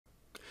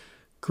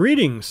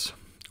Greetings!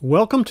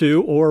 Welcome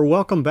to or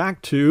welcome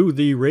back to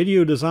the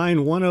Radio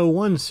Design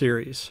 101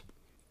 series.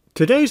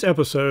 Today's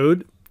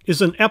episode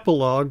is an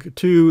epilogue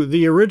to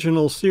the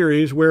original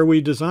series where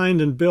we designed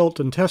and built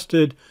and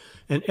tested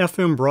an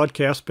FM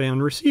broadcast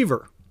band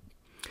receiver.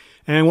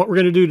 And what we're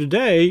going to do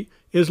today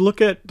is look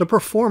at the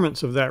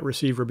performance of that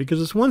receiver, because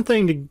it's one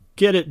thing to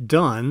get it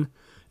done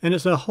and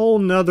it's a whole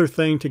nother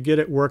thing to get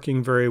it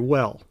working very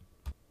well.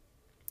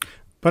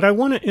 But I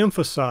want to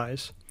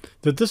emphasize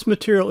that this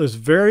material is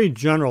very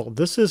general.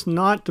 This is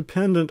not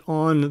dependent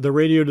on the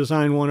Radio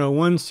Design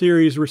 101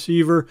 series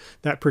receiver,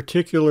 that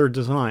particular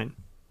design.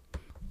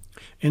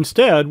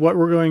 Instead, what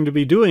we're going to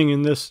be doing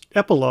in this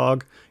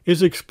epilogue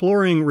is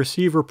exploring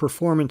receiver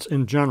performance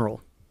in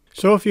general.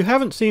 So if you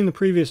haven't seen the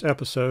previous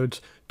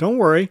episodes, don't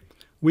worry,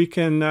 we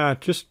can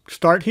just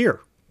start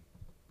here.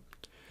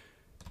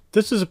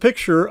 This is a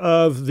picture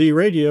of the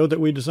radio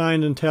that we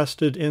designed and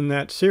tested in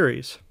that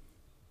series.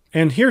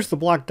 And here's the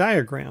block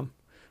diagram,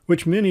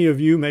 which many of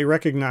you may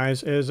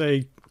recognize as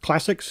a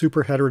classic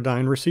super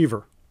heterodyne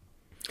receiver.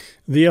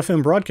 The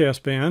FM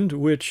broadcast band,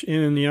 which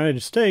in the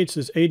United States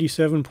is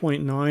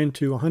 87.9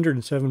 to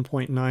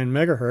 107.9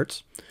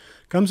 megahertz,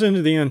 comes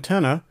into the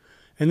antenna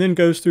and then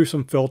goes through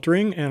some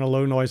filtering and a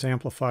low noise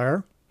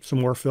amplifier,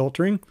 some more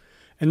filtering,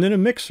 and then a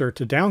mixer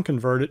to down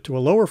convert it to a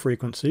lower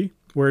frequency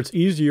where it's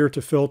easier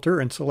to filter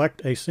and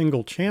select a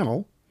single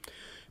channel.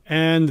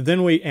 And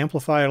then we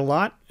amplify it a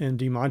lot and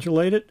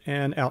demodulate it,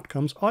 and out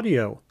comes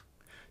audio.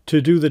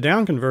 To do the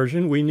down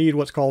conversion, we need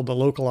what's called the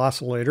local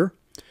oscillator.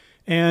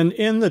 And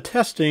in the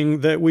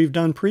testing that we've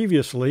done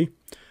previously,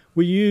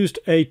 we used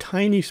a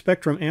tiny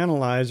spectrum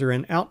analyzer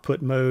in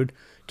output mode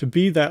to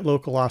be that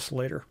local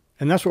oscillator.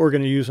 And that's what we're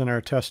going to use in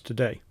our test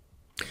today.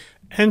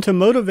 And to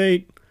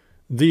motivate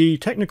the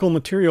technical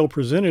material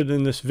presented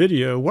in this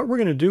video, what we're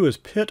going to do is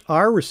pit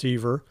our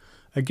receiver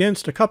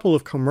against a couple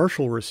of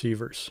commercial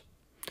receivers.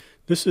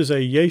 This is a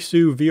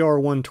Yaesu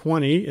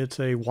VR120. It's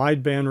a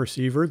wideband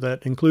receiver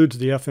that includes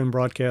the FM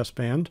broadcast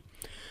band.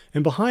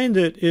 And behind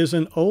it is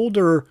an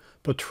older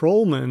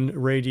Patrolman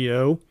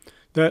radio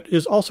that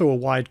is also a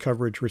wide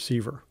coverage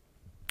receiver.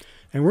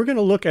 And we're going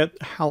to look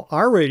at how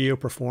our radio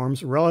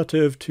performs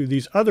relative to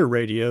these other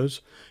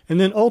radios. And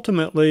then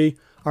ultimately,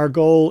 our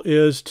goal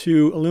is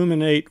to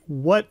illuminate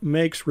what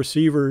makes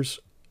receivers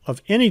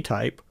of any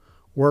type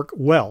work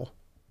well.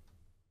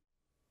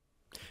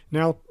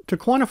 Now, to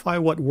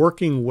quantify what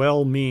working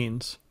well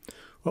means,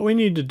 what we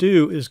need to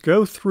do is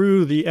go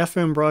through the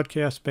FM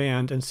broadcast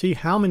band and see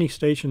how many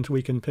stations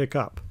we can pick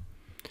up.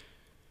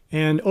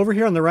 And over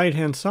here on the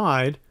right-hand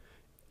side,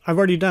 I've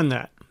already done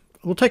that.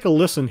 We'll take a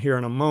listen here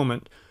in a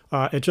moment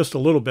at just a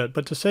little bit,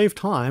 but to save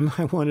time,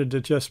 I wanted to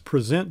just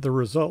present the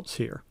results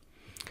here.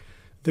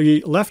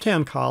 The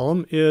left-hand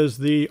column is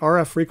the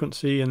RF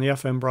frequency in the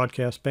FM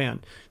broadcast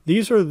band.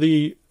 These are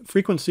the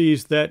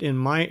frequencies that in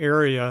my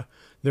area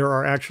there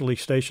are actually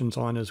stations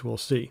on, as we'll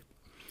see.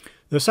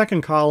 The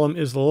second column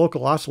is the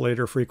local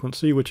oscillator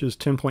frequency, which is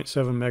 10.7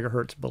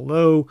 megahertz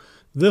below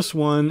this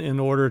one in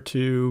order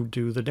to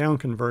do the down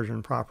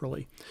conversion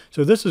properly.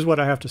 So this is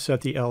what I have to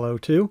set the LO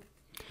to.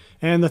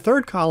 And the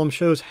third column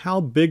shows how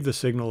big the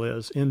signal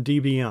is in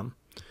dBm.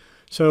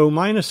 So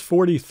minus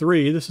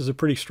 43, this is a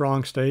pretty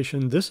strong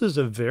station. This is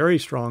a very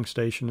strong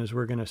station, as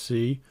we're going to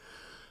see.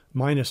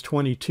 Minus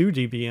 22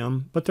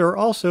 dBm, but there are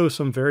also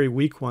some very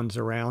weak ones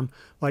around,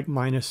 like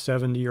minus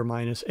 70 or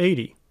minus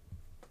 80.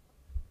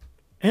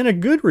 And a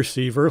good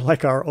receiver,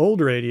 like our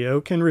old radio,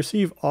 can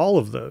receive all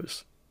of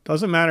those.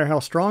 Doesn't matter how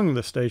strong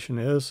the station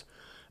is,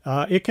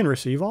 it can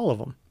receive all of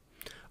them.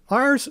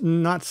 Ours,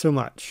 not so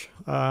much.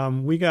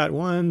 We got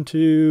 1,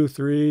 2,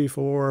 3,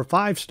 4,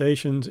 5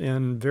 stations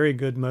in very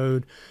good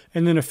mode,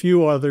 and then a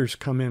few others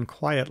come in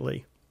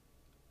quietly.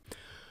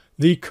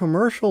 The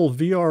commercial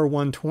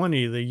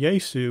VR120, the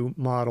Yaesu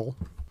model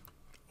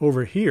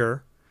over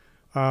here,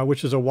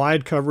 which is a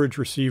wide coverage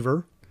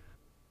receiver,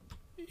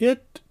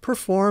 it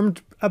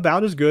performed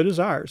about as good as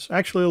ours.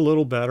 Actually a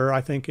little better. I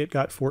think it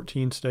got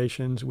 14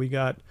 stations. We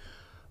got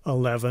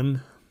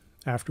 11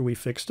 after we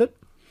fixed it.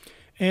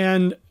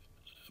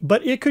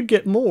 But it could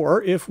get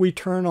more if we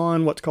turn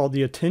on what's called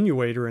the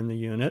attenuator in the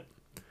unit.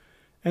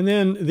 And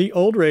then the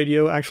old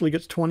radio actually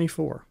gets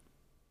 24.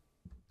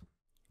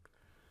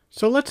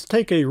 So let's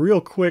take a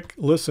real quick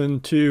listen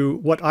to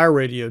what our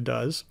radio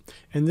does,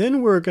 and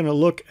then we're going to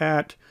look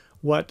at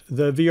what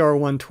the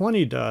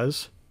VR120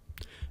 does,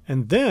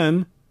 and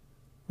then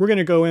we're going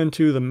to go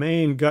into the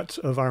main guts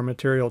of our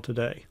material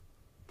today.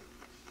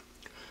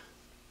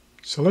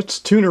 So let's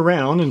tune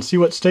around and see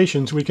what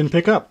stations we can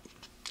pick up.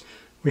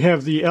 We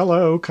have the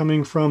LO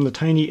coming from the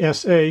tiny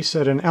SA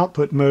set in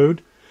output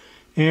mode,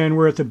 and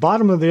we're at the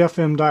bottom of the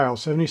FM dial,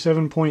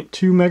 77.2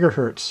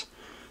 megahertz.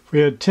 If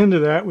we add 10 to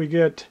that, we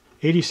get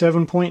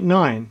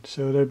 87.9,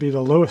 so that'd be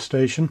the lowest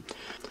station.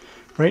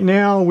 Right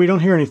now we don't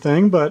hear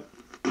anything, but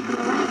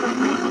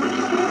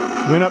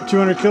went up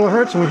 200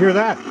 kilohertz and we hear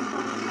that.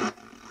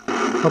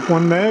 Up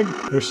 1 meg,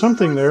 there's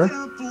something there.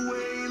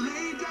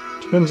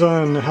 Depends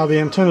on how the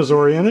antenna's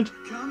oriented.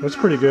 That's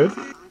pretty good.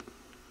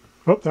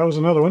 Oh, that was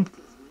another one.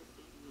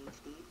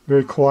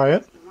 Very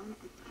quiet.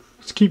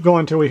 Let's keep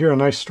going until we hear a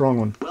nice strong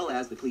one. Well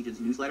as the Collegiate's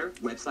newsletter,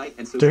 website,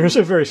 and social There's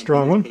a very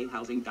strong one.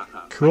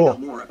 Cool.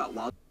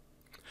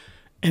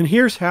 And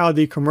here's how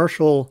the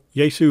commercial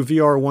Yaesu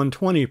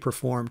VR120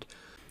 performed.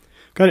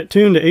 Got it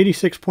tuned to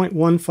 86.15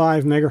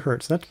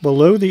 megahertz. That's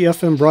below the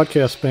FM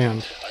broadcast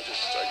band.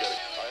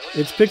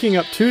 It's picking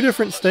up two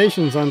different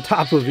stations on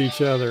top of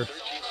each other.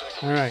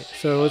 All right,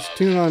 so let's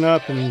tune on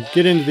up and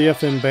get into the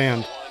FM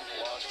band,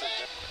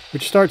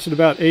 which starts at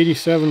about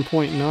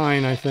 87.9,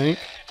 I think.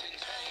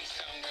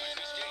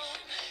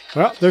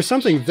 Well, there's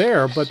something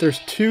there, but there's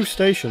two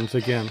stations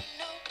again.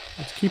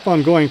 Let's keep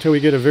on going until we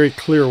get a very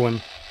clear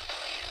one.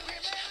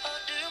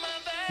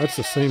 That's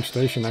the same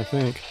station, I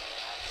think.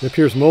 It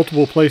appears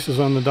multiple places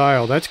on the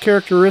dial. That's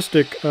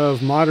characteristic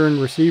of modern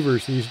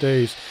receivers these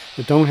days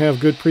that don't have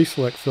good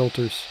pre-select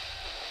filters.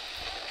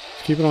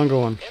 Let's keep it on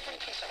going.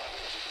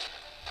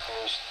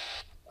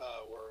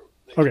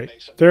 Okay,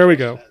 there we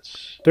go.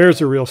 There's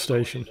the real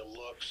station.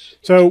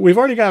 So we've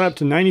already got up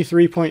to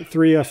 93.3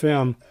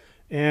 FM,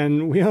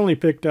 and we only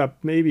picked up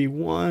maybe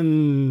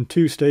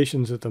 1-2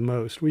 stations at the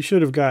most. We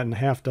should have gotten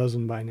half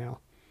dozen by now.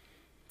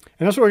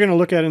 And that's what we're going to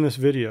look at in this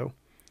video.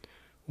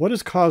 What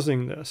is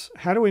causing this?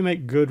 How do we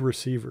make good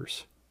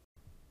receivers?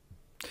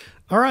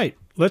 All right,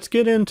 let's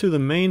get into the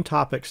main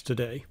topics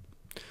today.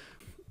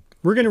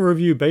 We're going to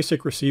review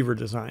basic receiver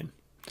design.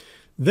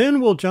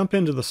 Then we'll jump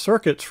into the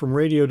circuits from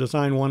Radio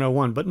Design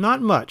 101, but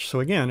not much.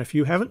 So again, if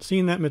you haven't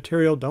seen that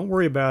material, don't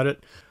worry about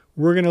it.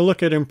 We're going to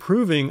look at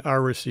improving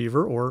our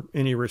receiver, or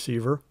any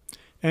receiver,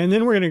 and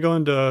then we're going to go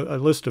into a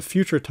list of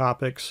future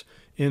topics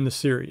in the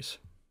series.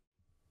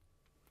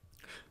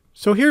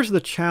 So here's the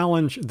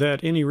challenge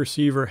that any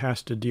receiver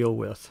has to deal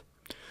with.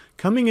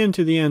 Coming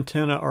into the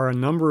antenna are a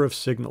number of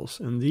signals,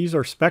 and these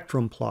are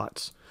spectrum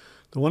plots.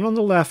 The one on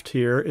the left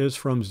here is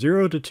from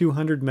 0 to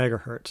 200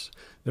 megahertz.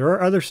 There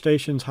are other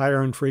stations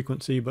higher in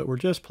frequency, but we're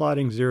just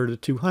plotting 0 to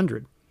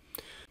 200.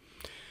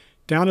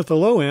 Down at the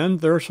low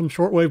end, there are some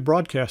shortwave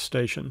broadcast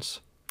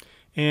stations.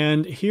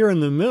 And here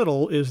in the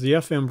middle is the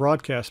FM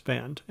broadcast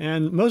band.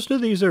 And most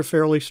of these are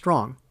fairly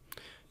strong.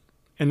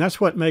 And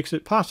that's what makes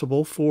it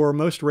possible for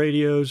most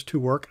radios to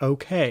work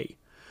okay.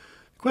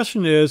 The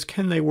question is,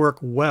 can they work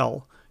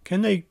well?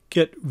 Can they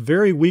get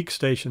very weak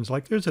stations?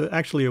 Like there's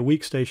actually a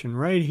weak station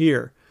right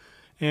here.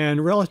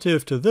 And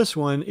relative to this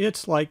one,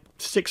 it's like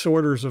 6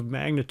 orders of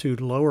magnitude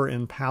lower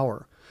in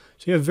power.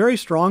 So you have very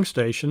strong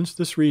stations.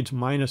 This reads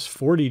minus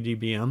 40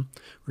 dBm.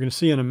 We're going to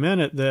see in a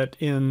minute that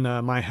in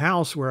my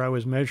house where I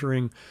was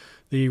measuring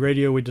the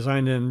radio we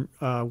designed in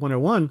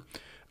 101,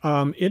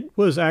 it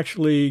was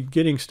actually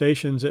getting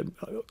stations at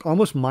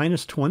almost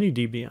minus 20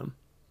 dBm.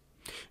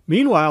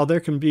 Meanwhile, there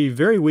can be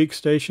very weak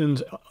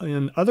stations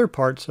in other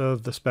parts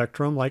of the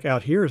spectrum, like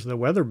out here is the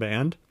weather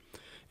band.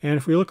 And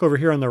if we look over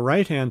here on the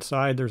right-hand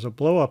side, there's a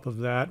blow-up of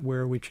that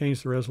where we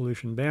change the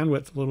resolution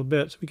bandwidth a little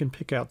bit so we can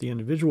pick out the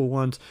individual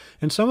ones.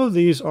 And some of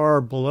these are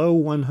below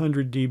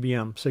 100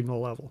 dBm signal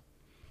level.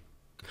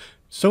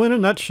 So in a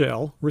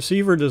nutshell,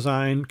 receiver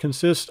design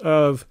consists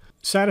of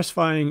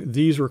satisfying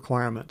these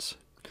requirements.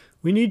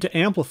 We need to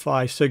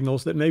amplify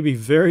signals that may be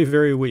very,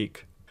 very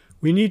weak.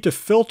 We need to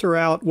filter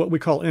out what we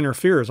call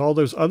interferers, all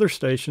those other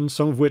stations,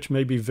 some of which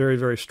may be very,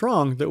 very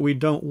strong, that we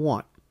don't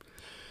want.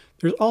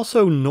 There's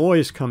also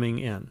noise coming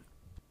in,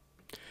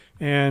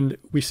 and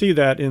we see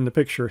that in the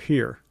picture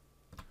here.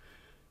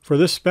 For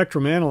this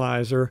spectrum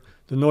analyzer,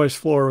 the noise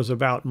floor was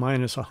about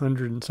minus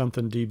 100 and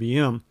something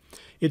dBm.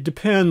 It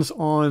depends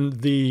on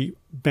the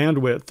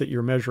bandwidth that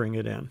you're measuring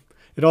it in.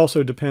 It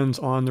also depends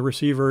on the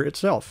receiver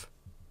itself.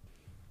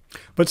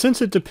 But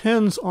since it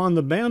depends on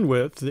the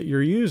bandwidth that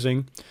you're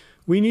using,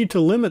 we need to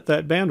limit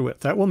that bandwidth.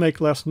 That will make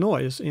less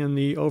noise in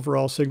the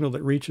overall signal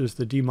that reaches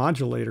the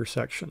demodulator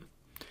section.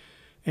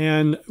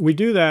 And we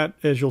do that,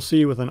 as you'll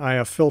see, with an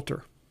IF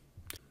filter.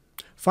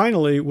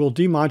 Finally, we'll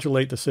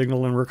demodulate the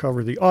signal and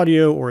recover the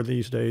audio, or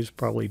these days,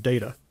 probably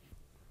data.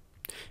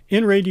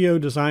 In Radio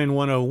Design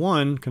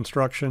 101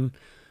 construction,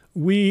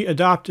 we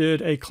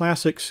adopted a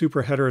classic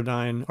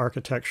superheterodyne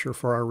architecture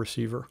for our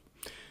receiver.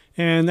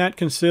 And that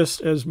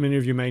consists, as many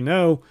of you may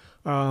know,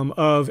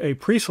 of a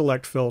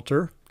pre-select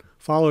filter,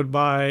 followed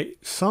by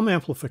some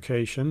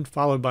amplification,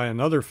 followed by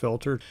another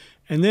filter.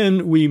 And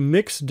then we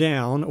mix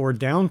down or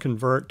down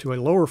convert to a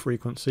lower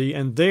frequency,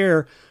 and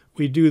there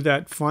we do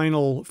that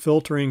final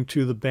filtering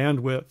to the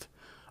bandwidth.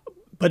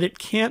 But it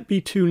can't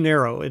be too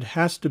narrow. It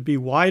has to be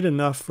wide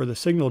enough for the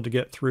signal to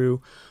get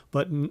through,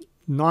 but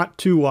not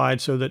too wide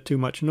so that too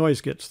much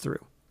noise gets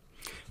through.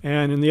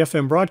 And in the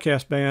FM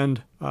broadcast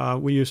band,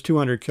 we use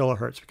 200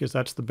 kilohertz because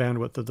that's the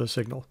bandwidth of the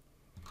signal.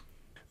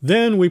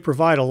 Then we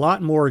provide a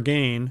lot more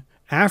gain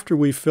after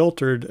we've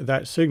filtered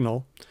that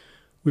signal.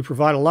 We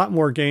provide a lot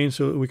more gain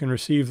so that we can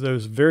receive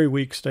those very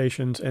weak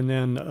stations and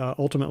then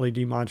ultimately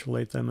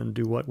demodulate them and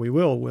do what we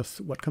will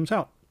with what comes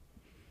out.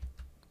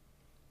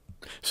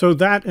 So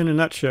that, in a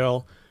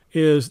nutshell,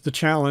 is the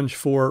challenge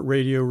for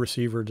radio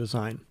receiver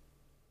design.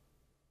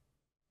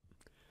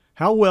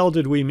 How well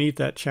did we meet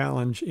that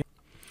challenge?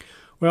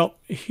 Well,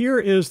 here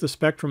is the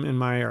spectrum in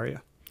my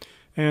area.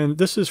 And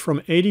this is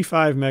from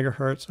 85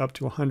 megahertz up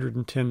to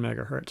 110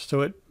 megahertz.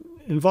 So it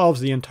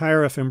involves the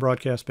entire FM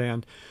broadcast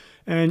band.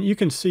 And you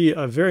can see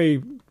a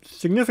very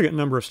significant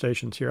number of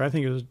stations here. I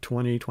think it was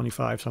 20,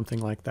 25, something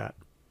like that.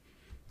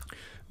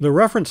 The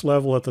reference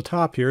level at the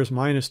top here is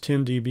minus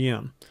 10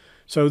 dBm.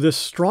 So this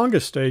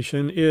strongest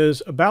station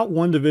is about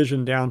one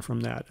division down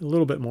from that, a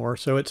little bit more.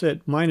 So it's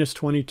at minus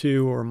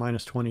 22 or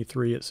minus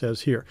 23, it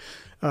says here.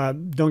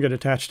 Don't get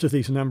attached to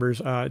these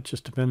numbers. It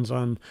just depends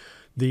on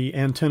the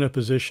antenna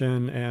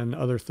position and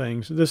other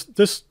things.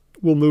 This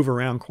will move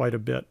around quite a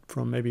bit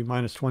from maybe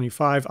minus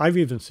 25. I've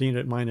even seen it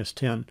at minus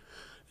 10,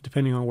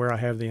 depending on where I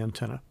have the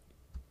antenna.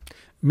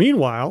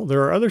 Meanwhile,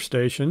 there are other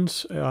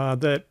stations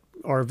that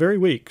are very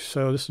weak.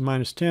 So this is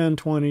minus 10,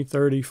 20,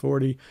 30,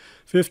 40,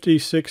 50,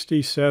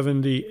 60,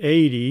 70,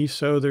 80.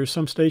 So there's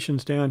some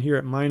stations down here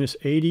at minus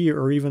 80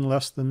 or even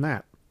less than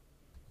that.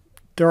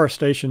 There are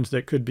stations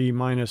that could be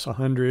minus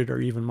 100 or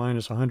even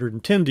minus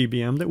 110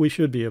 dBm that we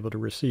should be able to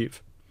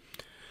receive.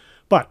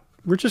 But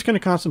we're just going to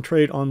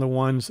concentrate on the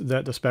ones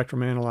that the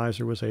spectrum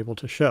analyzer was able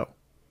to show,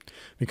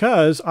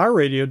 because our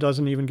radio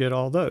doesn't even get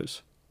all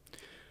those.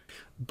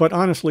 But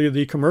honestly,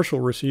 the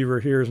commercial receiver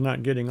here is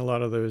not getting a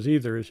lot of those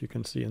either, as you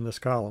can see in this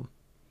column.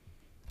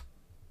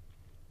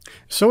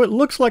 So it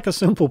looks like a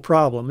simple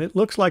problem. It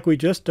looks like we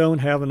just don't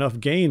have enough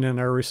gain in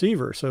our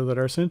receiver so that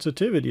our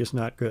sensitivity is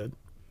not good.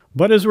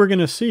 But as we're going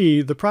to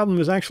see, the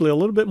problem is actually a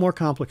little bit more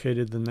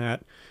complicated than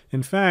that.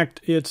 In fact,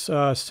 it's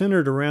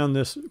centered around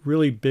this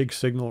really big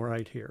signal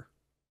right here.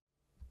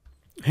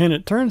 And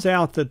it turns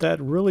out that that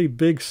really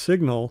big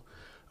signal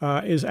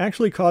is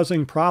actually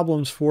causing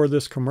problems for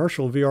this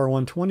commercial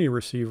VR120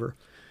 receiver.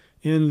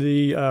 In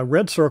the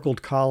red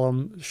circled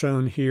column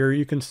shown here,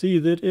 you can see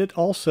that it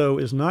also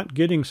is not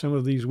getting some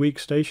of these weak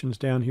stations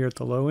down here at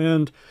the low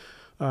end,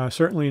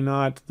 certainly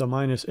not the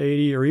minus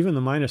 80 or even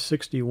the minus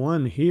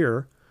 61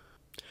 here,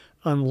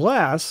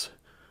 unless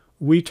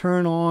we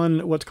turn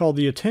on what's called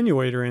the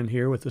attenuator in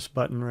here with this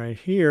button right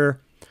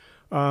here.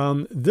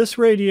 This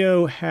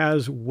radio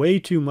has way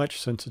too much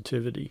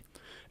sensitivity.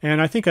 And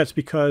I think that's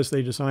because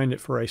they designed it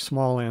for a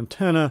small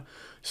antenna,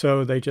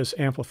 so they just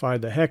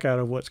amplified the heck out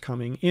of what's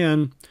coming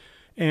in,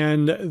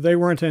 and they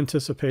weren't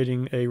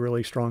anticipating a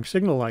really strong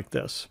signal like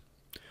this.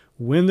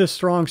 When this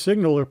strong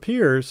signal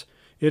appears,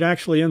 it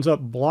actually ends up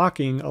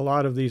blocking a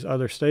lot of these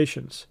other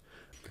stations.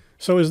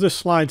 So as this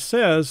slide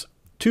says,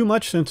 too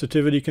much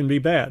sensitivity can be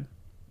bad.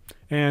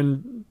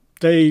 And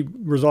they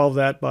resolve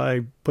that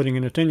by putting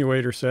an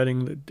attenuator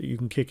setting that you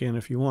can kick in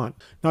if you want.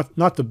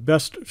 Not the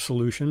best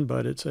solution,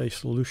 but it's a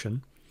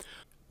solution.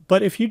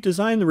 But if you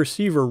design the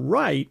receiver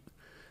right,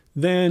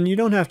 then you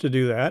don't have to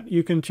do that.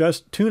 You can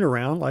just tune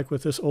around, like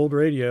with this old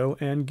radio,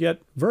 and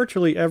get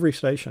virtually every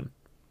station,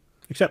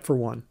 except for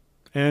one.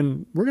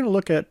 And we're going to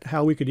look at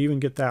how we could even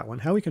get that one,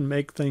 how we can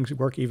make things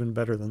work even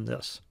better than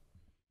this.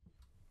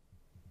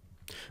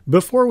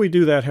 Before we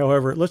do that,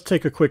 however, let's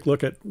take a quick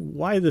look at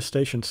why this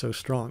station's so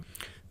strong.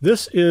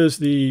 This is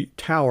the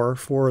tower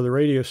for the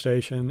radio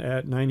station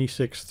at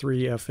 96.3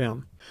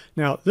 FM.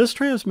 Now, this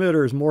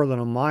transmitter is more than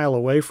a mile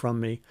away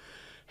from me.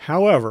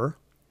 However,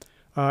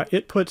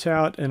 it puts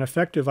out an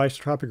effective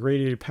isotropic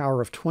radiated power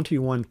of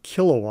 21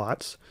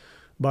 kilowatts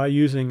by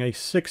using a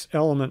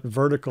 6-element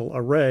vertical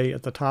array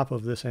at the top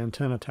of this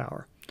antenna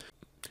tower.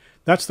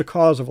 That's the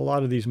cause of a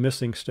lot of these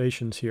missing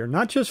stations here,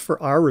 not just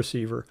for our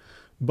receiver,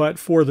 but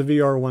for the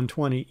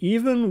VR120.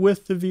 Even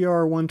with the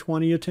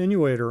VR120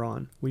 attenuator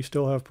on, we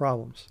still have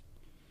problems.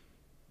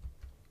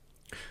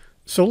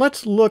 So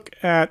let's look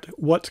at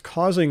what's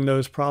causing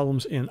those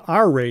problems in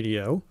our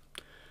radio,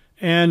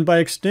 and by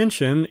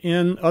extension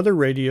in other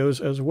radios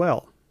as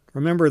well.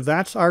 Remember,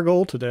 that's our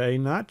goal today,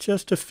 not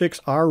just to fix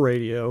our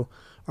radio.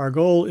 Our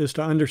goal is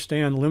to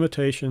understand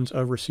limitations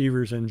of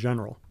receivers in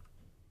general.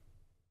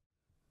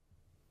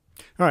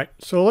 All right,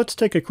 so let's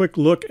take a quick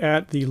look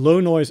at the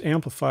low noise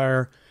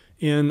amplifier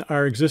in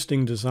our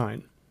existing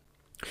design.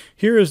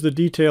 Here is the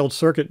detailed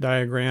circuit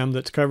diagram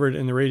that's covered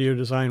in the Radio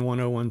Design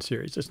 101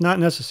 series. It's not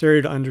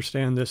necessary to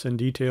understand this in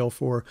detail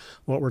for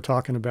what we're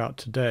talking about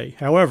today.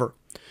 However,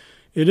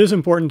 it is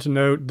important to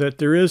note that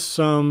there is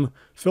some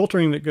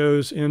filtering that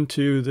goes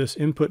into this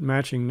input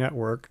matching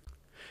network.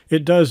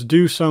 It does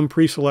do some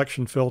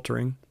pre-selection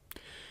filtering.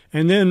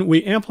 And then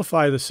we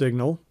amplify the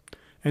signal,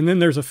 and then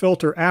there's a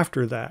filter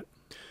after that.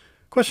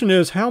 Question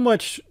is, how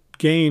much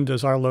gain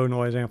does our low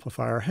noise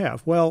amplifier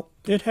have? Well,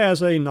 it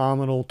has a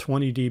nominal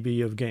 20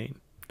 dB of gain.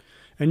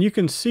 And you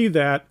can see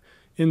that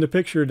in the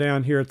picture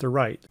down here at the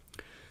right.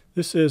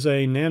 This is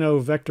a nano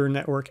vector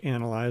network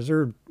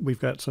analyzer. We've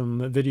got some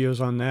videos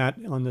on that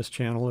on this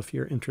channel if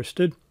you're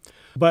interested.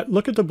 But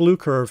look at the blue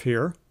curve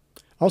here.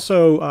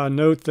 Also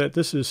note that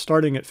this is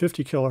starting at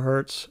 50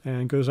 kilohertz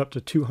and goes up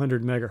to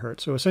 200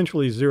 megahertz. So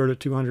essentially 0 to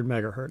 200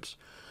 megahertz.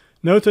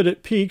 Note that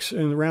it peaks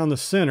around the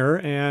center,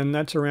 and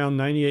that's around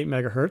 98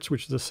 megahertz,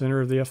 which is the center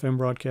of the FM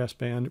broadcast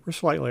band. We're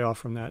slightly off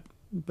from that,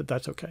 but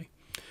that's okay.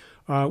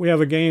 We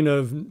have a gain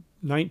of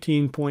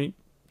 19.6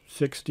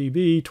 6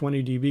 dB,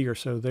 20 dB or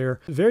so there.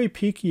 Very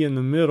peaky in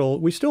the middle.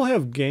 We still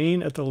have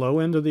gain at the low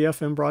end of the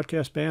FM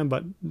broadcast band,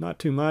 but not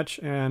too much,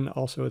 and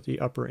also at the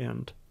upper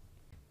end.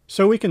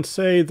 So we can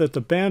say that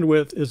the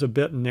bandwidth is a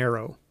bit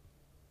narrow.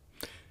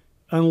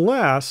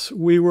 Unless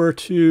we were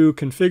to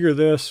configure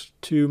this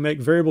to make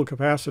variable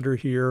capacitor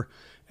here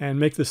and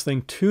make this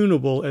thing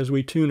tunable as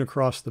we tune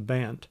across the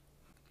band.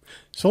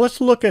 So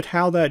let's look at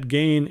how that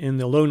gain in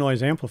the low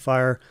noise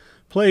amplifier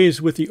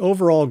plays with the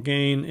overall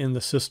gain in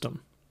the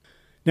system.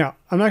 Now,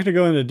 I'm not going to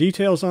go into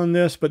details on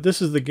this, but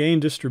this is the gain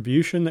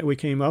distribution that we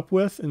came up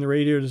with in the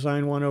Radio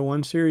Design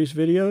 101 series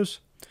videos.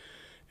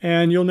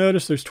 And you'll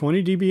notice there's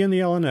 20 dB in the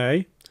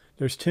LNA.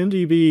 There's 10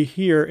 dB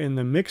here in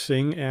the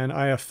mixing and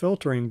IF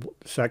filtering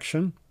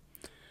section.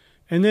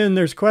 And then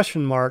there's a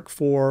question mark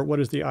for what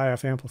is the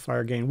IF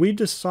amplifier gain. We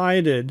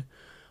decided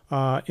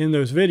in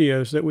those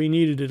videos that we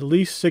needed at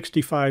least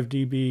 65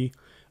 dB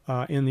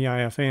in the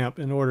IF amp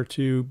in order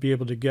to be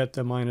able to get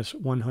the minus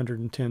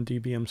 110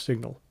 dBm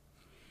signal,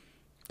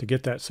 to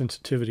get that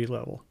sensitivity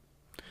level.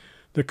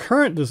 The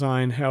current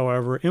design,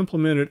 however,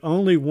 implemented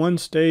only one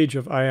stage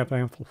of IF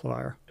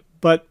amplifier,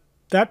 but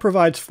that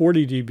provides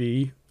 40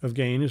 dB of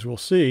gain, as we'll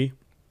see.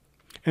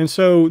 And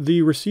so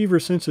the receiver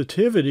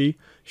sensitivity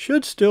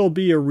should still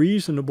be a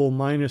reasonable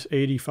minus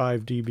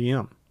 85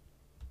 dBm.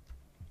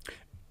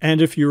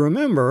 And if you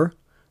remember,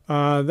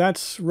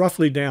 that's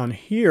roughly down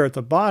here at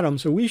the bottom,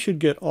 so we should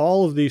get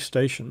all of these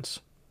stations.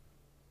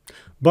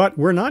 But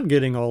we're not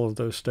getting all of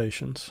those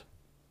stations.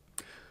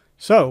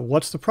 So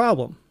what's the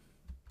problem?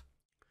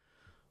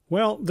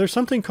 Well, there's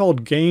something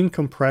called gain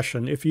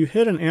compression. If you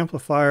hit an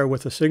amplifier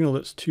with a signal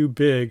that's too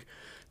big,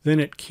 then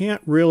it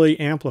can't really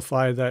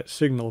amplify that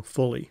signal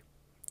fully.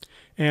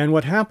 And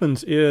what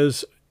happens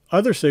is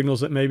other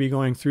signals that may be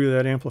going through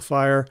that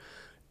amplifier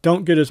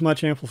don't get as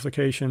much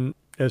amplification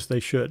as they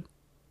should.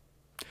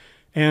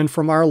 And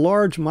from our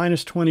large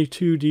minus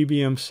 22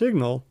 dBm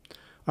signal,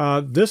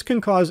 this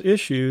can cause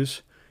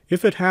issues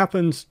if it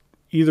happens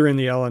either in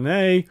the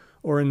LNA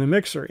or in the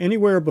mixer,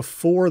 anywhere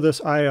before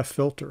this IF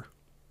filter.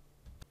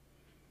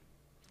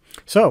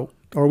 So,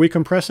 are we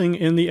compressing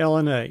in the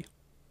LNA?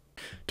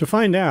 To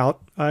find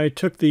out, I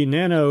took the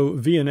nano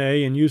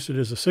VNA and used it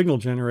as a signal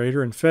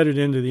generator and fed it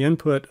into the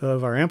input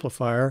of our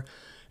amplifier,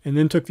 and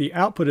then took the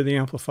output of the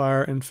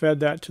amplifier and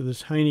fed that to the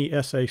tiny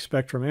SA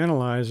spectrum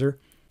analyzer.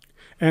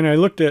 And I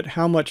looked at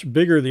how much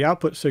bigger the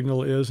output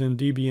signal is in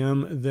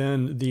dBm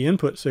than the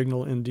input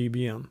signal in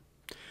dBm.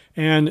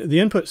 And the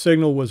input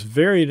signal was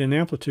varied in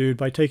amplitude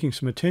by taking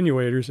some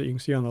attenuators that you can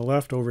see on the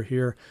left over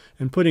here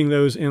and putting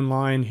those in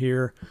line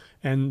here,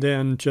 and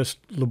then just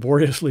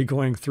laboriously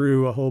going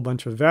through a whole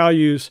bunch of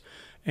values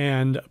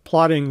and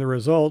plotting the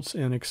results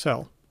in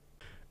Excel.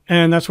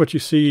 And that's what you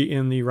see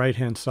in the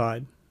right-hand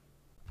side.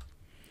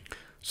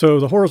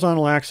 So the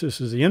horizontal axis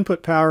is the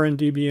input power in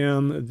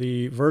dBm.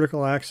 The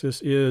vertical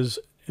axis is,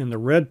 in the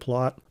red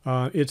plot,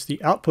 it's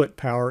the output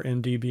power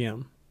in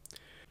dBm.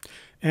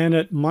 And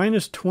at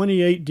minus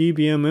 28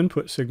 dBm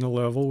input signal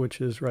level, which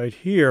is right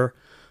here,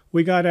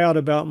 we got out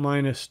about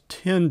minus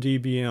 10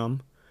 dBm,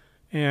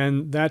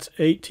 and that's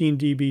 18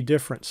 dB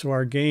difference. So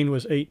our gain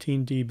was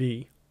 18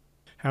 dB.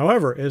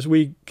 However, as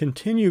we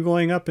continue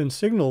going up in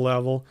signal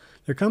level,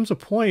 there comes a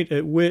point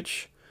at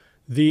which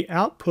the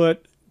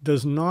output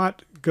does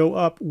not go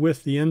up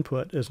with the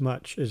input as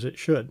much as it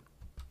should.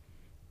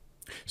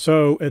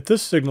 So at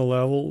this signal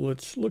level,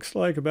 which looks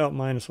like about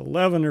minus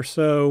 11 or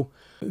so,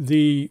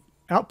 the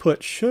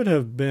output should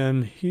have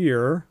been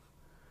here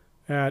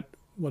at,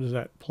 what is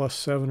that, plus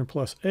 7 or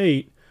plus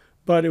 8,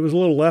 but it was a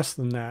little less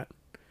than that.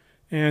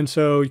 And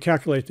so you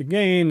calculate the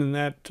gain, and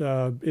that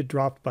it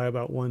dropped by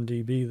about 1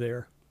 dB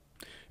there.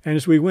 And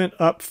as we went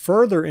up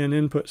further in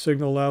input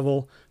signal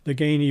level, the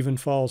gain even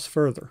falls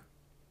further.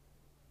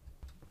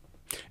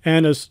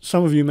 And as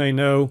some of you may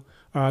know,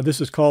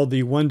 this is called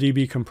the 1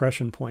 dB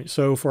compression point.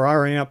 So for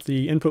our amp,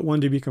 the input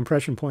 1 dB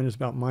compression point is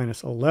about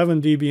minus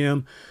 11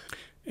 dBm,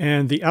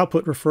 and the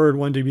output referred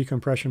 1 dB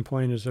compression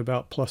point is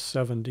about plus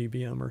 7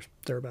 dBm or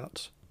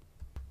thereabouts.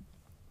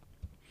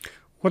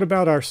 What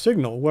about our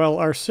signal? Well,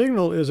 our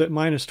signal is at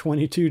minus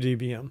 22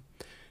 dBm,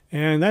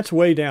 and that's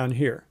way down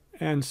here.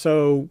 And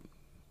so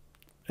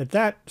at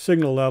that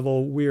signal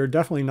level, we are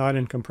definitely not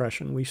in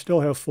compression. We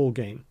still have full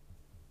gain.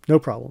 No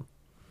problem.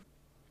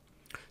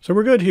 So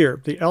we're good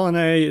here. The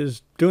LNA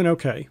is doing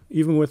okay,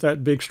 even with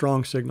that big,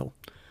 strong signal.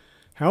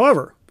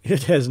 However,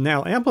 it has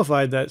now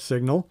amplified that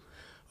signal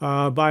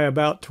by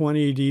about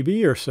 20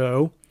 dB or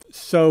so.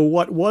 So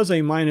what was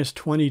a minus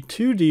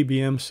 22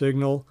 dBm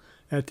signal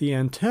at the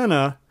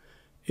antenna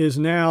is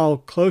now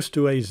close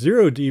to a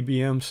 0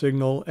 dBm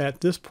signal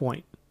at this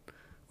point,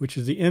 which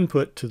is the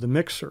input to the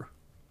mixer.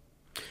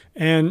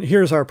 And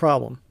here's our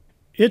problem.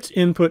 Its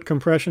input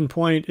compression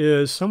point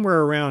is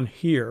somewhere around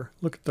here.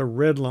 Look at the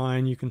red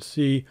line. You can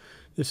see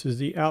this is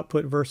the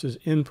output versus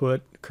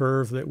input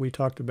curve that we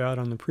talked about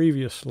on the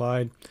previous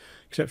slide,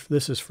 except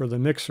this is for the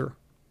mixer.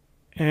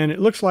 And it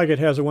looks like it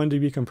has a 1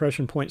 dB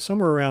compression point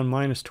somewhere around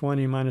minus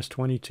 20, minus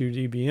 22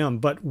 dBm.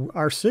 But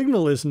our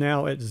signal is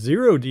now at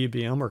 0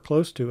 dBm, or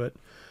close to it,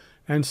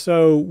 And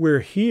so we're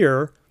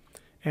here,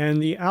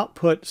 and the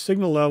output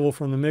signal level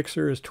from the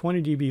mixer is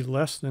 20 dB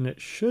less than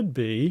it should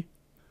be.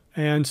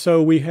 And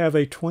so we have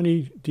a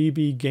 20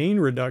 dB gain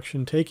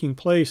reduction taking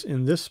place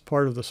in this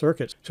part of the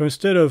circuit. So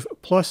instead of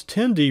plus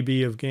 10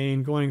 dB of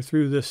gain going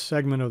through this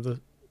segment of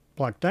the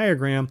block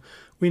diagram,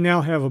 we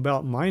now have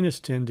about minus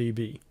 10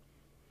 dB.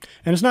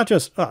 And it's not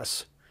just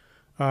us.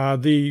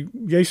 The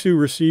Yaesu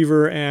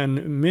receiver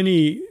and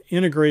many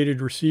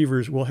integrated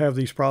receivers will have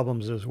these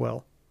problems as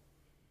well.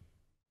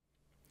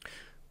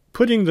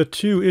 Putting the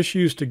two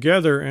issues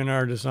together in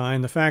our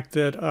design, the fact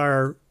that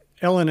our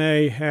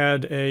LNA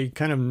had a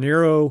kind of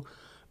narrow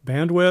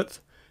bandwidth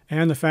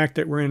and the fact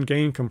that we're in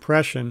gain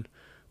compression,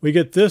 we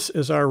get this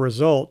as our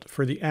result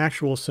for the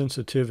actual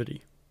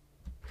sensitivity.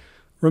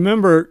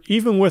 Remember,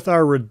 even with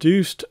our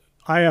reduced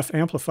IF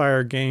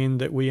amplifier gain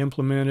that we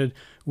implemented,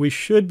 we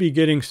should be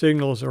getting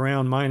signals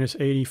around minus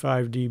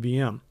 85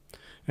 dBm,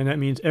 and that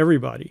means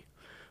everybody.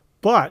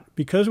 But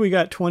because we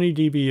got 20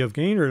 dB of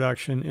gain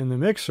reduction in the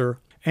mixer,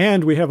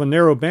 and we have a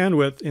narrow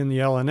bandwidth in the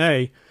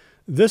LNA,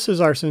 this is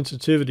our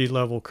sensitivity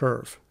level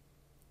curve.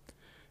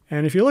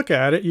 And if you look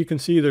at it, you can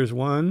see there's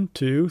 1,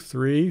 2,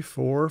 3,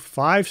 4,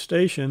 5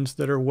 stations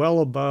that are well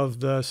above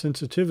the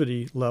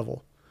sensitivity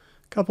level.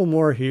 A couple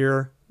more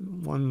here,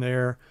 one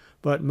there,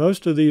 but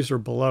most of these are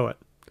below it.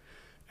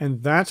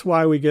 And that's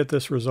why we get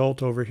this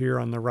result over here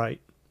on the right.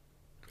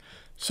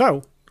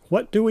 So,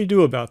 what do we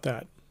do about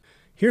that?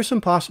 Here's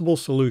some possible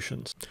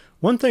solutions.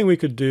 One thing we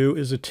could do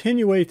is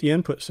attenuate the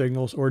input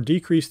signals or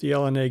decrease the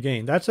LNA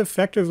gain. That's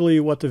effectively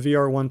what the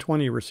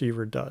VR120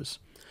 receiver does.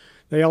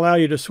 They allow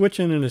you to switch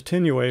in an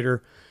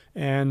attenuator,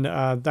 and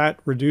that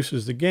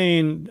reduces the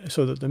gain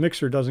so that the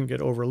mixer doesn't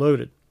get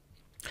overloaded.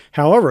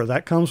 However,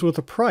 that comes with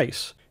a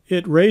price.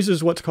 It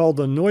raises what's called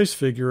the noise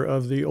figure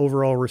of the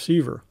overall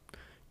receiver,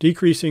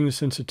 decreasing the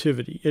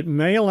sensitivity. It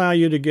may allow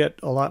you to get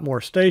a lot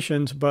more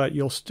stations, but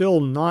you'll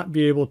still not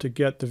be able to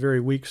get the very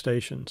weak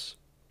stations.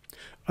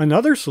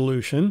 Another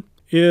solution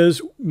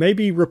is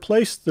maybe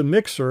replace the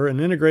mixer, an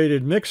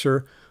integrated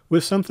mixer,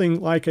 with something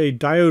like a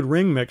diode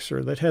ring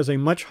mixer that has a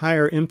much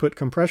higher input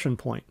compression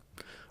point,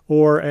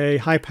 or a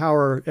high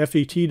power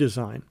FET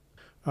design.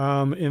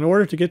 In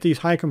order to get these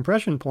high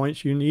compression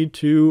points, you need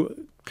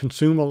to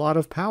consume a lot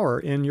of power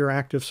in your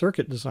active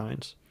circuit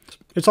designs.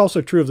 It's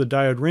also true of the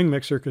diode ring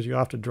mixer because you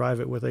have to drive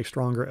it with a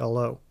stronger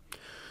LO.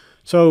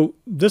 So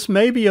this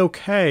may be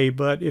okay,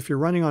 but if you're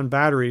running on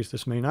batteries,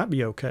 this may not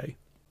be okay.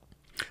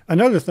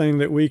 Another thing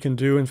that we can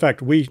do, in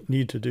fact we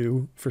need to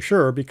do for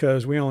sure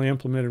because we only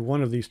implemented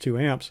one of these 2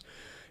 amps,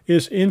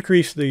 is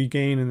increase the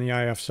gain in the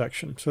IF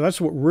section. So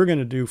that's what we're going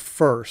to do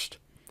first.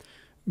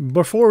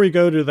 Before we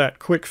go to that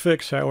quick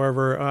fix,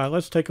 however,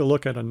 let's take a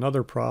look at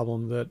another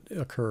problem that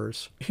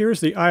occurs. Here's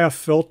the IF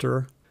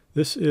filter.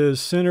 This is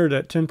centered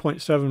at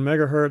 10.7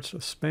 megahertz,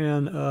 a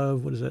span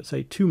of, what does that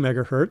say, 2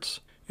 megahertz.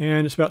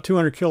 And it's about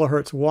 200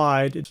 kilohertz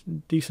wide. It's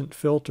a decent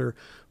filter.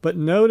 But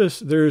notice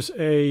there's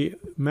a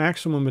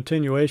maximum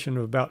attenuation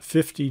of about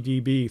 50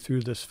 dB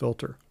through this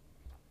filter.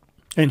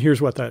 And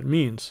here's what that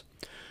means.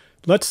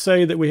 Let's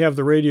say that we have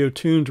the radio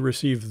tuned to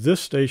receive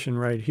this station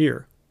right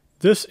here.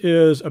 This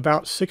is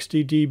about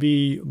 60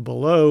 dB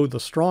below the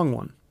strong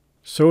one.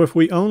 So if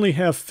we only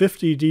have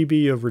 50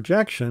 dB of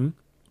rejection,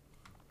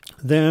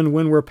 then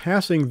when we're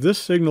passing this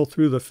signal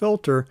through the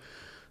filter,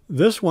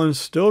 this one's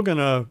still going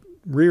to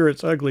rear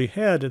its ugly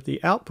head at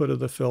the output of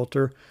the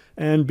filter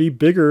and be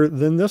bigger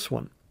than this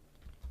one.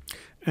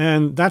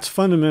 And that's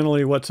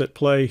fundamentally what's at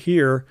play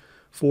here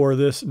for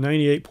this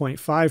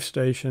 98.5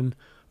 station,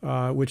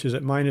 which is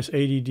at minus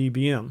 80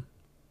 dBm.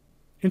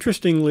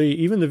 Interestingly,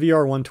 even the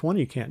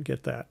VR120 can't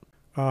get that.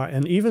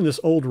 And even this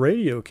old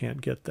radio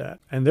can't get that.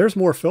 And there's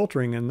more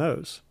filtering in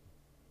those.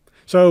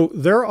 So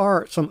there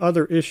are some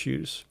other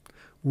issues.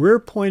 We're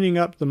pointing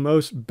up the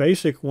most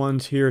basic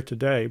ones here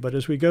today, but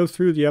as we go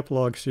through the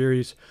Epilogue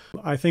series,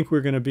 I think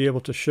we're going to be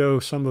able to show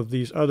some of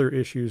these other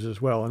issues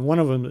as well. And one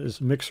of them is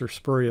mixer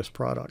spurious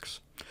products.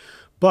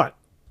 But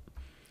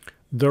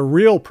the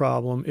real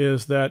problem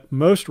is that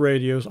most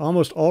radios,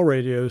 almost all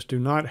radios, do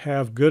not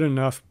have good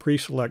enough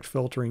pre-select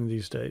filtering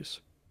these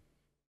days.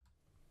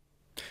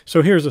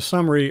 So here's a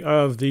summary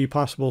of the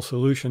possible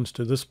solutions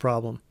to this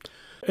problem.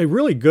 A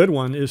really good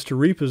one is to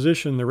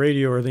reposition the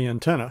radio or the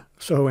antenna.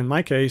 So in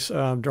my case,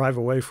 drive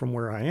away from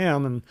where I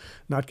am and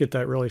not get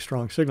that really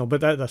strong signal,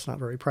 but that's not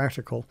very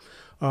practical.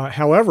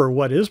 However,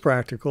 what is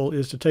practical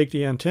is to take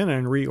the antenna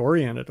and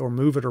reorient it or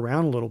move it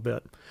around a little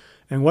bit.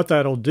 And what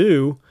that'll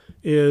do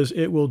is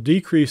it will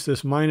decrease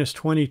this minus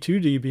 22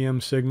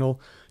 dBm signal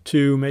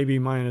to maybe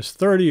minus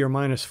 30 or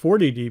minus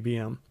 40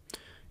 dBm.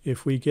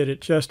 If we get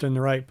it just in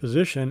the right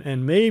position,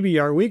 and maybe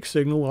our weak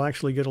signal will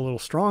actually get a little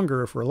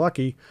stronger if we're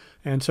lucky,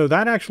 and so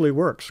that actually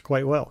works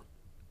quite well.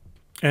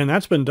 And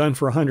that's been done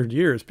for 100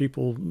 years,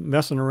 people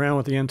messing around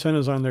with the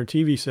antennas on their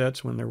TV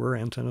sets when there were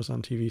antennas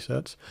on TV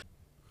sets.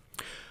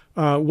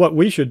 What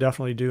we should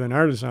definitely do in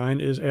our design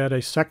is add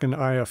a second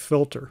IF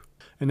filter,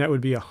 and that would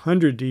be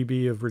 100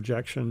 dB of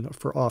rejection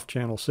for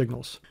off-channel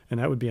signals, and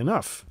that would be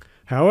enough.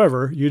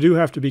 However, you do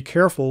have to be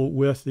careful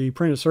with the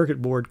printed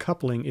circuit board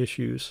coupling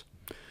issues.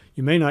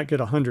 You may not get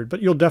 100,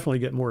 but you'll definitely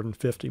get more than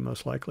 50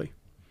 most likely.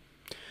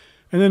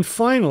 And then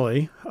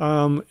finally,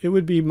 it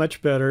would be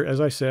much better,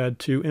 as I said,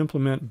 to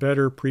implement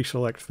better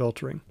pre-select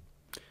filtering.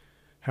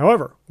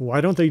 However,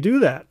 why don't they do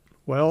that?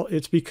 Well,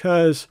 it's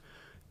because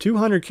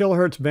 200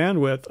 kilohertz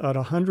bandwidth at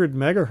 100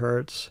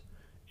 megahertz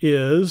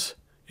is,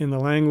 in the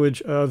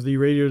language of the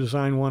Radio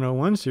Design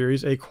 101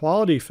 series, a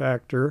quality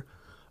factor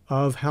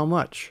of how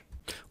much?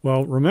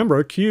 Well,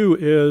 remember, Q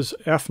is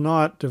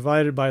F0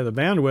 divided by the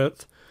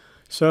bandwidth,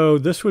 so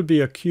this would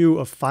be a Q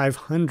of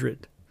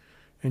 500.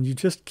 And you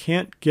just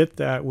can't get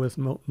that with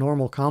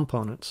normal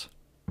components.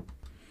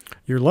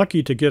 You're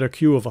lucky to get a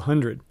Q of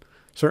 100,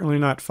 certainly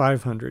not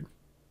 500.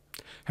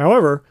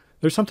 However,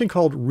 there's something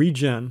called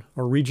regen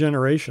or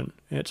regeneration.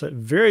 It's a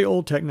very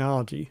old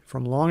technology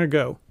from long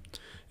ago.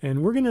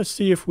 And we're going to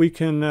see if we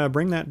can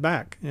bring that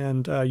back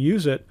and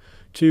use it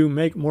to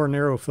make more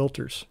narrow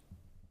filters.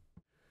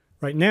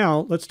 Right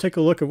now, let's take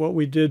a look at what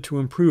we did to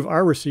improve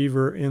our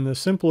receiver in the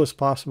simplest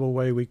possible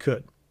way we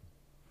could.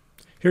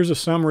 Here's a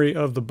summary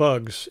of the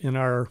bugs in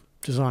our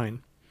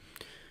design.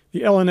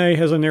 The LNA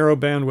has a narrow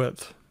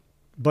bandwidth,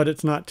 but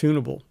it's not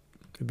tunable.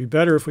 It'd be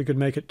better if we could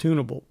make it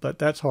tunable, but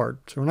that's hard,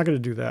 so we're not going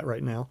to do that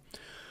right now.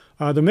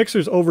 The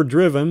mixer's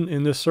overdriven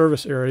in this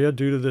service area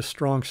due to this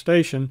strong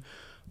station.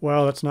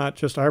 Well, that's not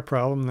just our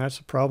problem, that's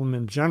a problem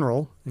in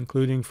general,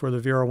 including for the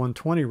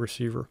VR120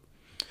 receiver.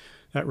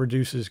 That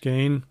reduces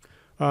gain.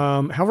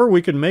 However,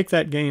 we could make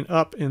that gain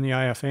up in the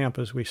IF amp,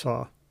 as we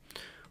saw.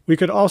 We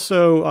could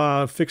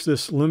also fix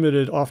this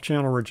limited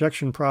off-channel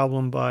rejection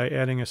problem by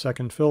adding a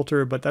second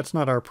filter, but that's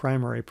not our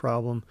primary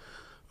problem.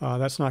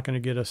 That's not going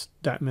to get us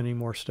that many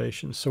more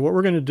stations. So what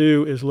we're going to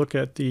do is look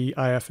at the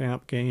IF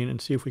amp gain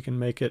and see if we can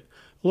make it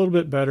a little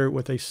bit better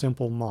with a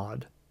simple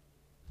mod.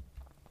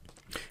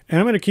 And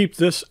I'm going to keep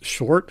this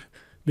short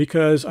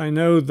because I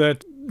know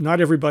that not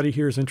everybody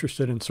here is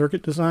interested in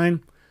circuit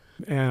design,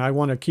 and I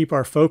want to keep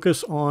our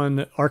focus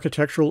on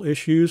architectural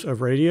issues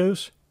of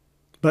radios.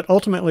 But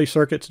ultimately,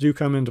 circuits do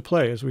come into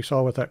play, as we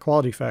saw with that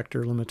quality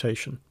factor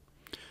limitation.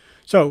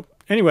 So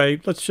anyway,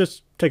 let's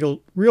just take a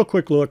real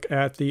quick look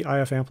at the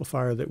IF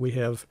amplifier that we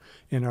have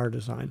in our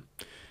design.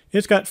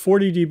 It's got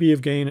 40 dB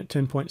of gain at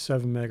 10.7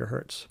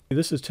 megahertz.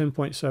 This is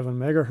 10.7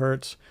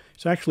 megahertz.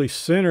 It's actually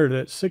centered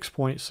at 6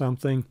 point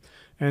something,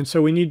 and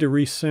so we need to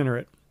recenter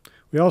it.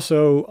 We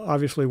also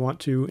obviously want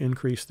to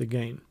increase the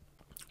gain.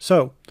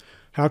 So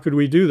how could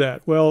we do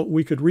that? Well,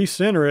 we could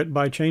recenter it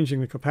by changing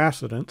the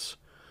capacitance.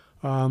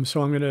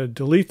 So I'm going to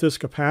delete this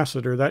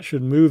capacitor. That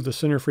should move the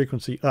center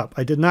frequency up.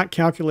 I did not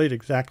calculate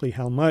exactly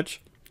how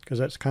much because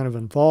that's kind of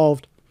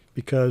involved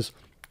because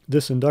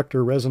this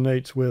inductor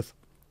resonates with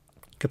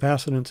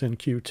capacitance in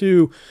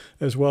Q2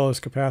 as well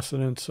as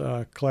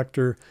capacitance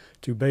collector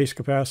to base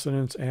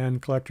capacitance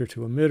and collector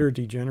to emitter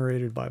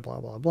degenerated by blah,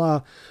 blah,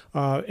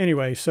 blah.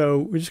 Anyway, so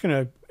we're just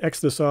going to X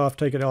this off,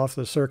 take it off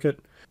the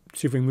circuit,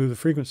 see if we can move the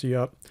frequency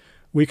up.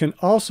 We can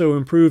also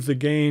improve the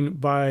gain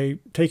by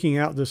taking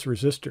out this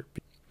resistor.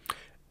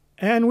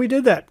 And we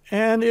did that,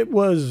 and it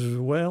was,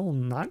 well,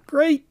 not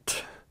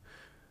great.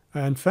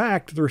 In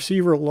fact, the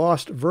receiver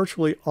lost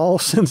virtually all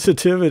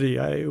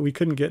sensitivity. We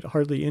couldn't get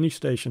hardly any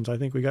stations. I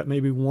think we got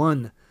maybe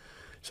one.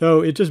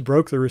 So it just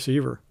broke the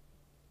receiver.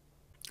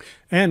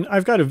 And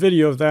I've got a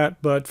video of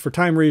that, but for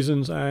time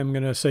reasons, I'm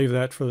going to save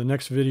that for the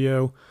next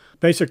video.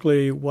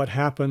 Basically, what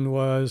happened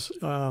was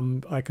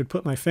I could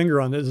put my finger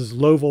on this. This is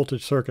low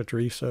voltage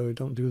circuitry, so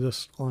don't do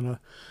this on a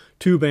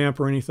tube amp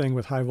or anything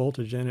with high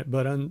voltage in it.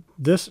 But on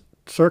this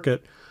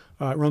circuit,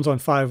 it runs on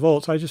 5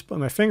 volts. I just put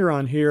my finger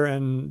on here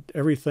and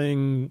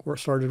everything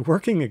started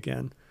working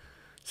again.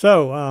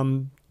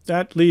 So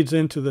that leads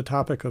into the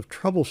topic of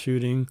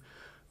troubleshooting,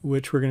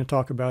 which we're going to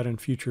talk about in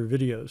future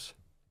videos.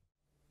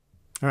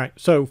 All right,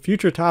 so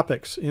future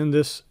topics in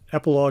this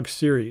Epilogue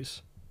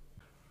series.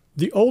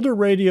 The older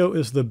radio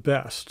is the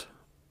best.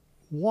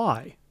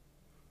 Why?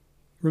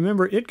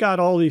 Remember, it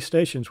got all these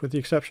stations with the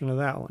exception of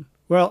that one.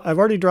 Well, I've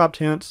already dropped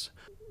hints.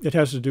 It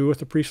has to do with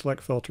the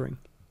pre-select filtering.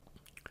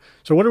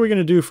 So what are we going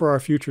to do for our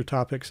future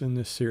topics in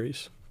this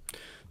series?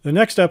 The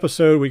next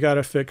episode, we got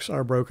to fix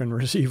our broken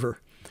receiver.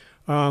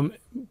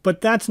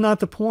 But that's not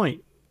the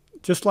point.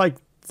 Just like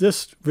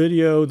this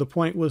video, the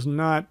point was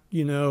not,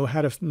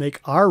 how to make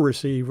our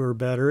receiver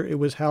better. It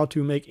was how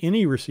to make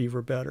any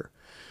receiver better.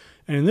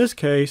 And in this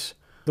case,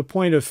 the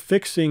point of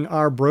fixing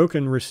our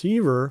broken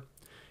receiver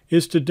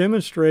is to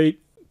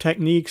demonstrate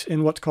techniques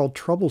in what's called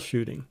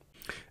troubleshooting.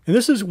 And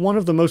this is one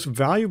of the most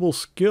valuable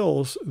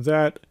skills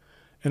that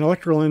an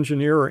electrical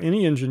engineer or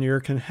any engineer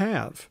can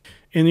have.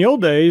 In the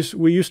old days,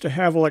 we used to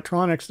have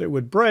electronics that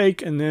would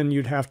break, and then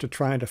you'd have to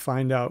try to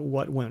find out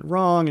what went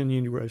wrong, and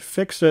you would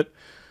fix it.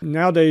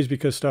 Nowadays,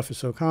 because stuff is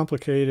so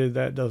complicated,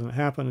 that doesn't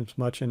happen as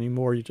much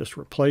anymore. You just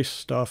replace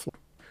stuff.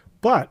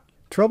 But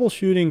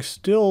troubleshooting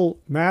still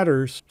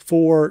matters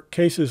for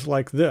cases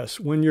like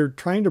this. When you're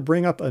trying to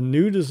bring up a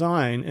new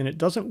design and it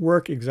doesn't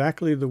work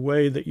exactly the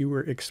way that you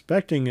were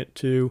expecting it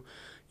to,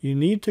 you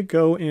need to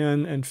go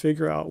in and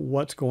figure out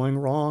what's going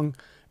wrong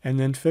and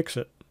then fix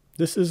it.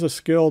 This is a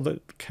skill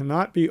that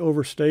cannot be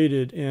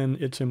overstated in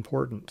its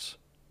importance.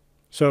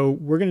 So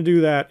we're going to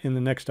do that in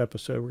the next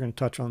episode. We're going to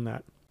touch on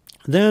that.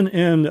 Then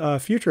in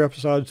future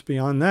episodes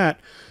beyond that,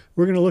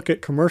 we're going to look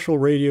at commercial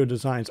radio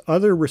designs,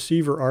 other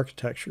receiver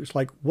architectures,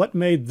 like what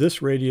made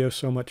this radio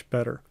so much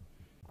better.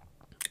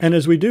 And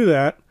as we do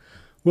that,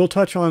 we'll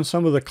touch on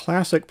some of the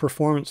classic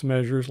performance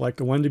measures like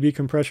the 1 dB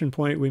compression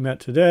point we met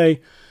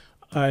today,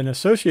 an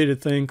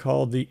associated thing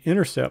called the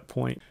intercept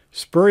point.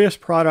 Spurious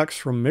products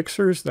from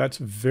mixers, that's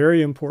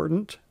very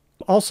important.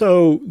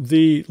 Also,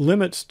 the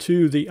limits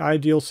to the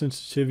ideal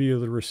sensitivity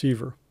of the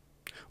receiver.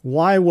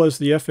 Why was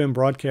the FM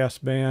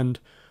broadcast band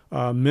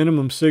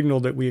minimum signal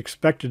that we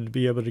expected to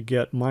be able to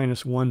get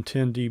minus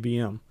 110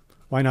 dBm?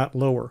 Why not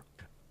lower?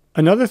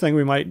 Another thing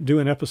we might do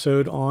an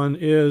episode on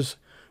is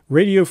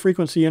radio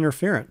frequency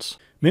interference.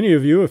 Many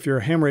of you, if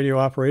you're ham radio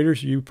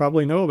operators, you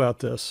probably know about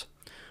this.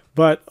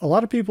 But a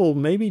lot of people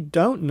maybe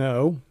don't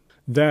know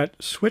that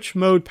switch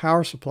mode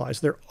power supplies,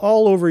 they're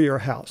all over your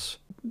house.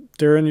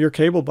 They're in your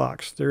cable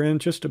box. They're in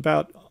just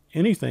about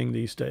anything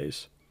these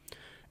days.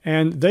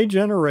 And they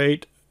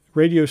generate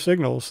radio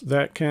signals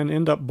that can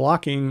end up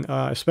blocking,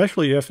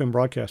 especially FM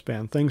broadcast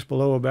band. Things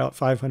below about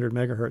 500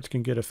 megahertz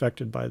can get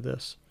affected by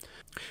this.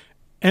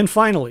 And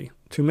finally,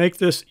 to make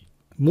this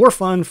more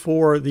fun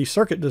for the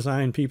circuit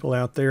design people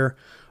out there,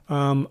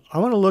 I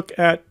want to look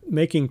at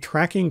making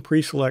tracking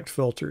preselect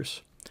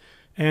filters.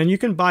 And you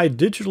can buy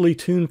digitally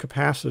tuned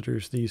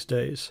capacitors these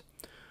days.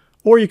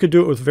 Or you could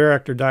do it with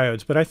varactor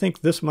diodes, but I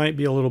think this might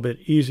be a little bit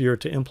easier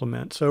to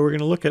implement. So we're going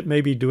to look at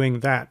maybe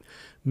doing that.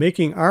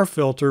 Making our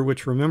filter,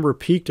 which remember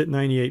peaked at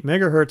 98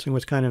 megahertz and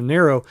was kind of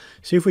narrow,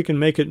 see if we can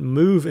make it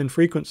move in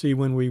frequency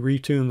when we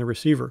retune the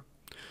receiver.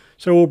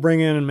 So we'll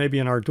bring in maybe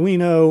an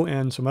Arduino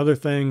and some other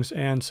things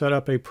and set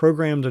up a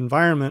programmed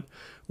environment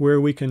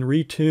where we can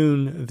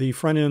retune the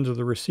front end of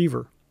the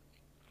receiver.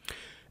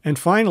 And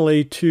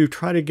finally, to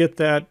try to get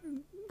that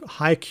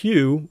high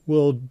Q,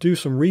 we'll do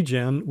some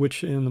regen,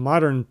 which in the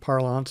modern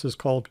parlance is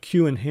called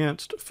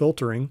Q-enhanced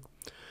filtering,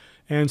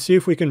 and see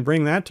if we can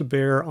bring that to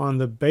bear on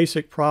the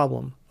basic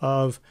problem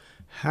of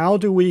how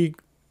do we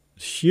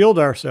shield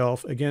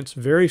ourselves against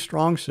very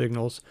strong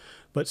signals,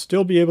 but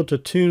still be able to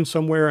tune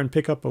somewhere and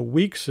pick up a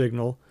weak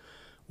signal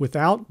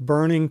without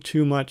burning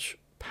too much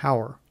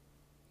power.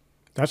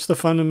 That's the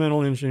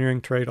fundamental engineering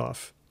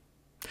trade-off.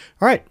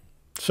 All right,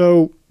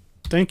 so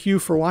thank you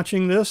for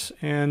watching this,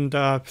 and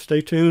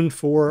stay tuned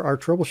for our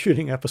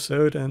troubleshooting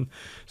episode and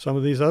some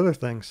of these other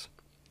things.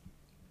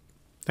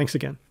 Thanks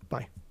again.